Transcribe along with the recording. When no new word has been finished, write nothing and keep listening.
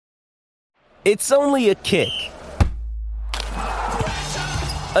It's only a kick,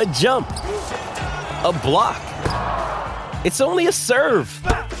 a jump, a block. It's only a serve.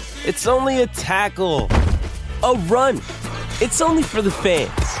 It's only a tackle, a run. It's only for the fans.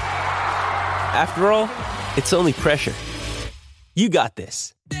 After all, it's only pressure. You got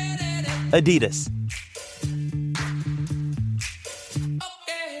this. Adidas.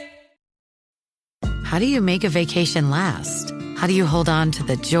 How do you make a vacation last? How do you hold on to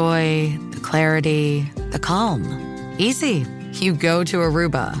the joy, the clarity, the calm? Easy. You go to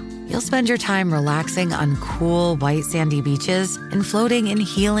Aruba. You'll spend your time relaxing on cool, white, sandy beaches and floating in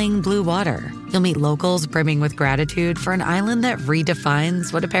healing blue water. You'll meet locals brimming with gratitude for an island that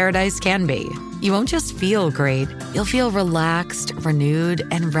redefines what a paradise can be. You won't just feel great, you'll feel relaxed, renewed,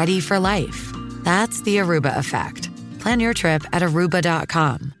 and ready for life. That's the Aruba effect. Plan your trip at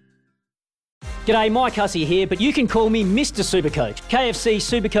Aruba.com. G'day, Mike Hussey here, but you can call me Mr. Supercoach. KFC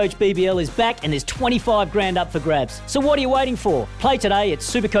Supercoach BBL is back and there's 25 grand up for grabs. So what are you waiting for? Play today at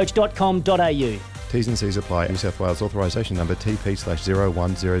supercoach.com.au. T's and C's apply. New South Wales authorisation number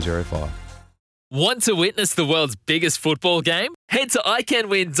TP/01005. Want to witness the world's biggest football game? Head to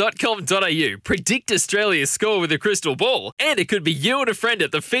iCanWin.com.au, predict Australia's score with a crystal ball, and it could be you and a friend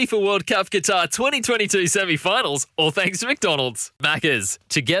at the FIFA World Cup Qatar 2022 semi-finals, all thanks to McDonald's. Maccas,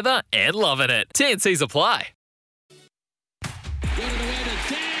 together and loving it. T&Cs apply.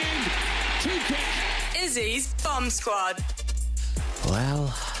 Izzy's Bomb Squad.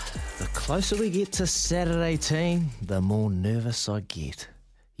 Well, the closer we get to Saturday, team, the more nervous I get.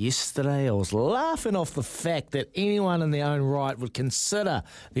 Yesterday, I was laughing off the fact that anyone in their own right would consider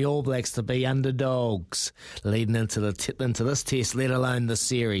the All Blacks to be underdogs leading into this test, let alone the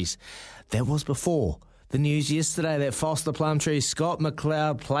series. That was before the news yesterday that Foster Plumtree, Scott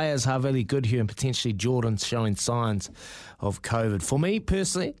McLeod, players Havili Goodhue and potentially Jordan showing signs of COVID. For me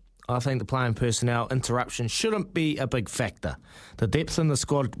personally, I think the playing personnel interruption shouldn't be a big factor. The depth in the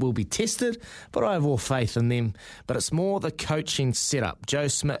squad will be tested, but I have all faith in them. But it's more the coaching setup. Joe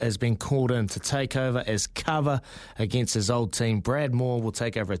Schmidt has been called in to take over as cover against his old team. Brad Moore will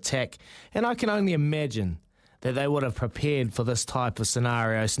take over attack. And I can only imagine that they would have prepared for this type of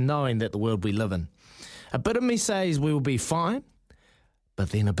scenarios, knowing that the world we live in. A bit of me says we will be fine, but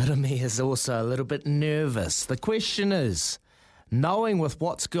then a bit of me is also a little bit nervous. The question is, knowing with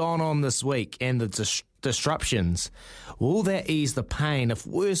what's gone on this week and the disruptions, will that ease the pain if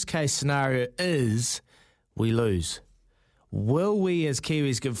worst case scenario is we lose? Will we as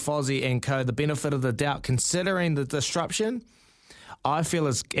Kiwis give Fozzie and co the benefit of the doubt considering the disruption? I feel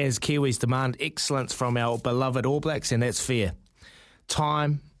as Kiwis demand excellence from our beloved All Blacks, and that's fair.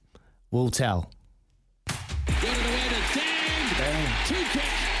 Time will tell.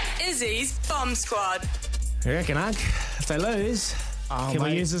 Izzy's Bomb Squad. You reckon, Ugg? If they lose, can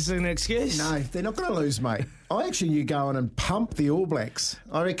we use this as an excuse? No, they're not going to lose, mate. I actually you go in and pump the All Blacks.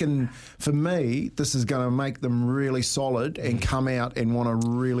 I reckon, for me, this is going to make them really solid and come out and want to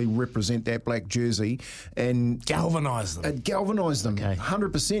really represent that black jersey and galvanise them. Galvanise them, okay.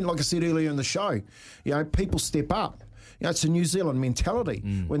 100%. Like I said earlier in the show, you know, people step up. You know, it's a New Zealand mentality.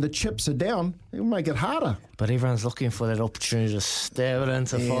 When the chips are down, it'll make it harder. But everyone's looking for that opportunity to stab it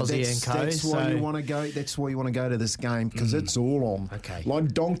into Fozzie and co. That's why you want to go. That's why you want to go to this game, because it's all on. Okay.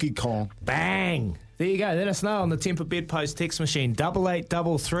 Like Donkey Kong. Bang! There you go. Let us know on the Temper Bedpost text machine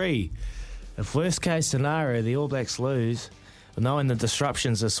 8833. If worst case scenario the All Blacks lose, knowing the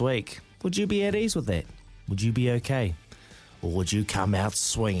disruptions this week, would you be at ease with that? Would you be okay, or would you come out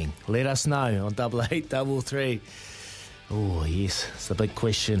swinging? Let us know on 8833. Oh, yes, it's the big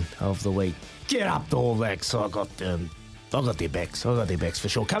question of the week. Get up, the All Blacks. I got their backs. I got their backs for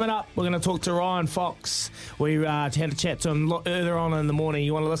sure. Coming up, we're going to talk to Ryan Fox. We had a chat to him earlier on in the morning.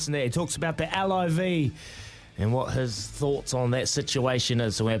 You want to listen to that? He talks about the LIV and what his thoughts on that situation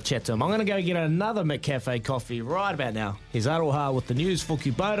is. So we have a chat to him. I'm going to go get another McCafe coffee right about now. Here's Aroha with the news for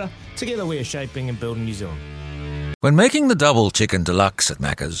Kubota. Together we are shaping and building New Zealand. When making the double chicken deluxe at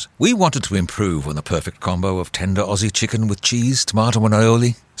Macca's, we wanted to improve on the perfect combo of tender Aussie chicken with cheese, tomato and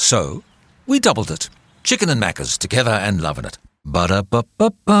aioli. So, we doubled it. Chicken and Macca's, together and loving it.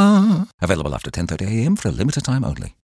 Ba-da-ba-ba-ba. Available after 10:30am for a limited time only.